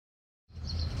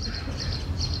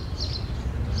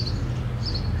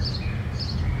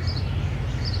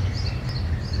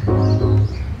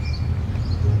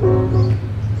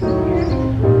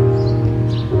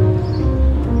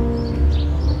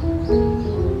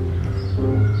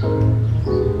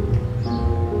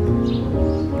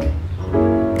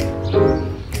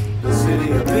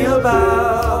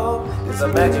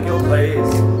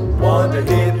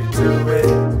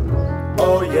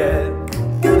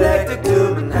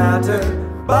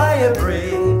quiet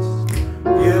breeze.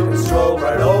 You can stroll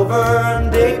right over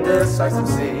and dig the sights and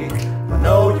see. I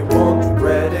know you won't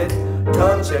regret it,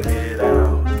 come check it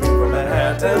out. From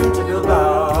Manhattan to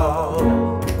Bilbao.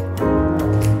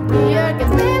 New York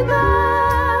and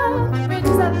Bilbao,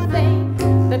 bridges are the thing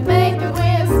that make the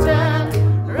wheels turn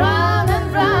round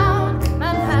and round.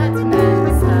 Manhattan and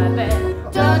the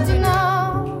Silent, don't you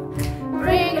know?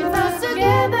 Bringing us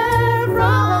together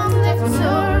from different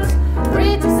shores.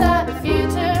 Bridges are the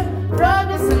future,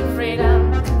 progress and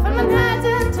freedom. From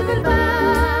Manhattan to Bilbao.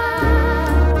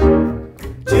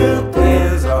 Youth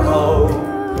is our hope,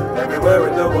 everywhere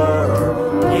in the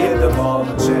world. Give them all a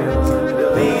chance to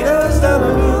lead us down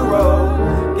a new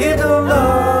road. Give them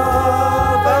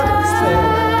love and respect,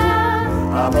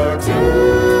 opportunity.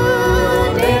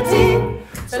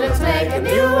 So let's make a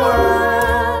new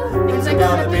world. Things are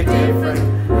gonna be different,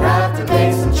 have to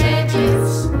make some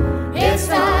changes. It's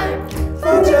time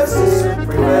for justice to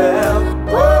prevail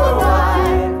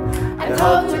worldwide, and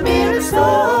hope to be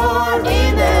restored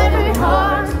in every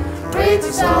heart.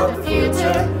 Bridges of the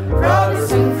future,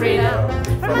 progress and freedom.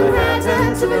 From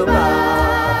Manhattan to Bilbao.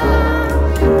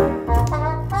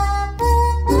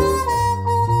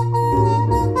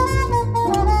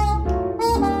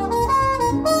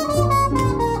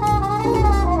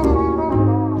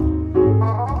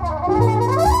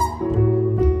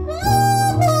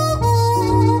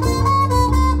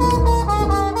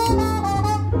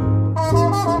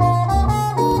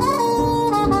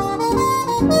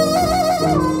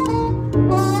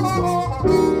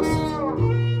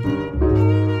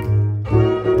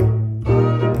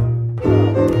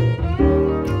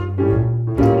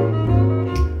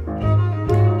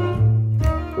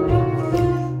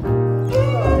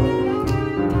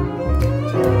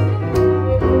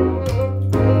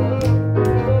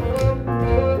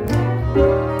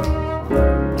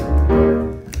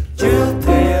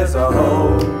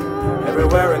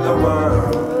 Everywhere in the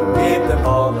world, give them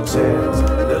all a chance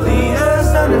to lead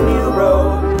us down a new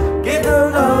road. Give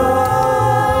them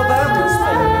love and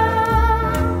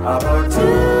respect,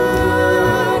 opportunity.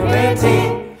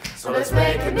 So let's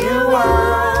make a new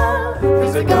world.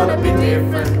 Things are gonna be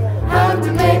different, have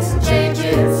to make some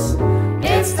changes.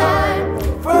 It's time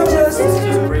for justice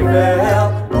to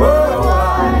prevail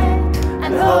worldwide,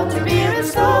 and hope to be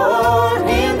restored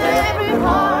in every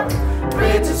heart.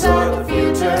 Bridges are the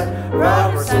future,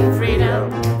 progress and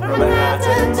freedom. From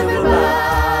Manhattan to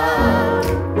Bilbao.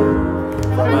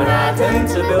 From Manhattan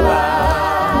to Bilbao.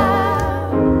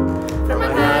 From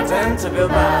Manhattan to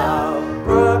Bilbao.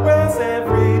 Progress and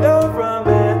freedom from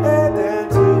Manhattan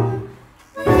to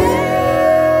Bilbao.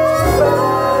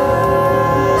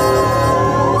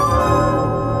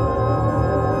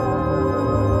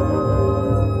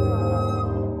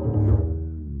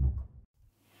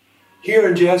 Here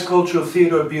in Jazz Cultural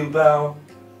Theatre Bilbao,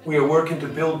 we are working to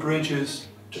build bridges,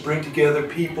 to bring together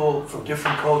people from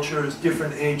different cultures,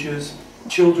 different ages,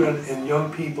 children and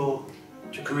young people,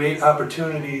 to create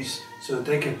opportunities so that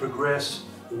they can progress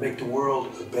and make the world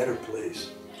a better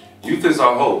place. Youth is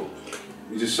our hope.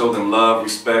 We just show them love,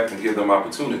 respect, and give them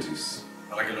opportunities.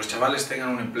 Para que los chavales tengan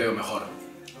un empleo mejor.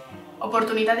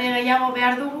 Opportunitate gehiago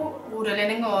behar dugu gure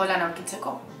lehenengo lan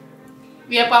aurkitzeko.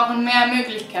 Wir brauchen mehr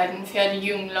Möglichkeiten für die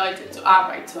jungen Leute zur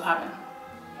Arbeit zu haben.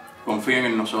 Confíen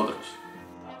en nosotros.